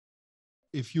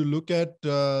if you look at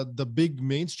the big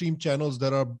mainstream channels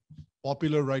that are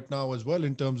popular right now as well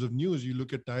in terms of news, you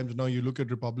look at Times Now, you look at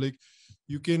Republic,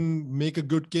 you can make a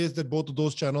good case that both of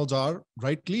those channels are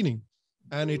right leaning.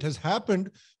 And it has happened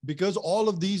because all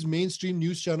of these mainstream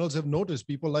news channels have noticed,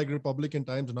 people like Republic and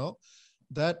Times Now,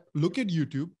 that look at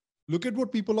YouTube, look at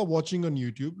what people are watching on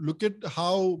YouTube, look at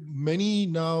how many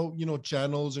now,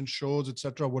 channels and shows,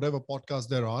 etc., whatever podcasts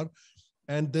there are.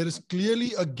 And there is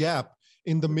clearly a gap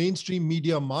in the mainstream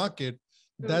media market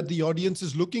that the audience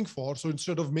is looking for. So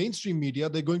instead of mainstream media,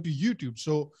 they're going to YouTube.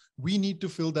 So we need to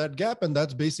fill that gap. And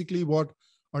that's basically what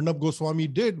Arnab Goswami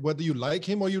did, whether you like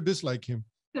him or you dislike him.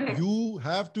 You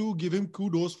have to give him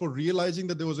kudos for realizing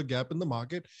that there was a gap in the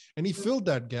market, and he filled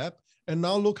that gap. And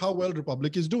now look how well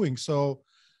Republic is doing. So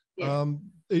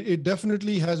it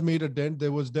definitely has made a dent.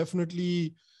 There was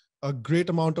definitely a great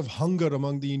amount of hunger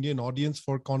among the Indian audience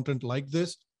for content like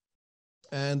this.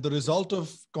 And the result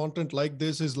of content like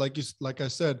this is, like I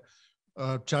said,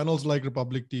 channels like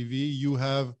Republic TV. You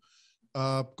have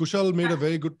Kushal made a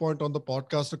very good point on the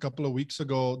podcast a couple of weeks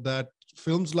ago that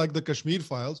films like the Kashmir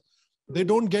Files, they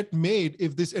don't get made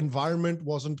if this environment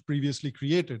wasn't previously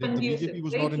created. If the BJP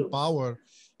was not in power,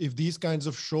 if these kinds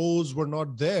of shows were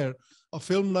not there, a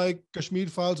film like Kashmir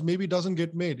Files maybe doesn't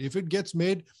get made. If it gets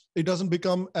made, it doesn't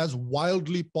become as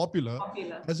wildly popular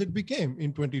as it became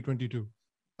in 2022.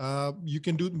 You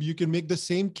can make the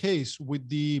same case with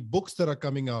the books that are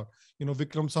coming out.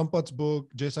 Vikram Sampath's book,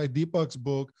 J.S.I. Deepak's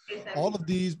book, all of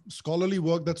these scholarly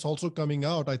work that's also coming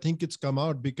out. I think it's come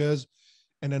out because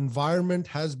an environment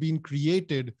has been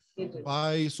created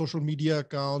by social media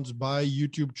accounts, by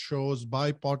YouTube shows,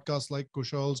 by podcasts like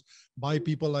Kushal's, by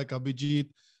people like Abhijit,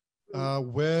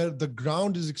 where the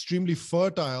ground is extremely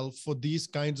fertile for these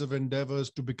kinds of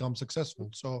endeavors to become successful.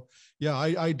 So yeah,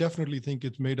 I definitely think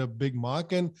it's made a big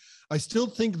mark. And I still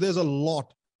think there's a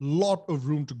lot of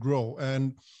room to grow.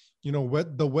 And,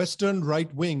 the Western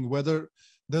right wing, whether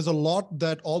there's a lot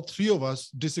that all three of us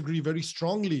disagree very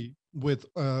strongly with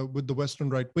the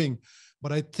Western right wing,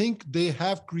 but I think they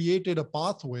have created a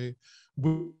pathway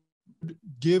which would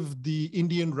give the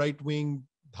Indian right wing,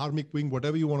 dharmic wing,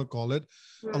 whatever you want to call it,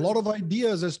 a lot of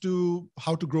ideas as to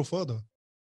how to grow further.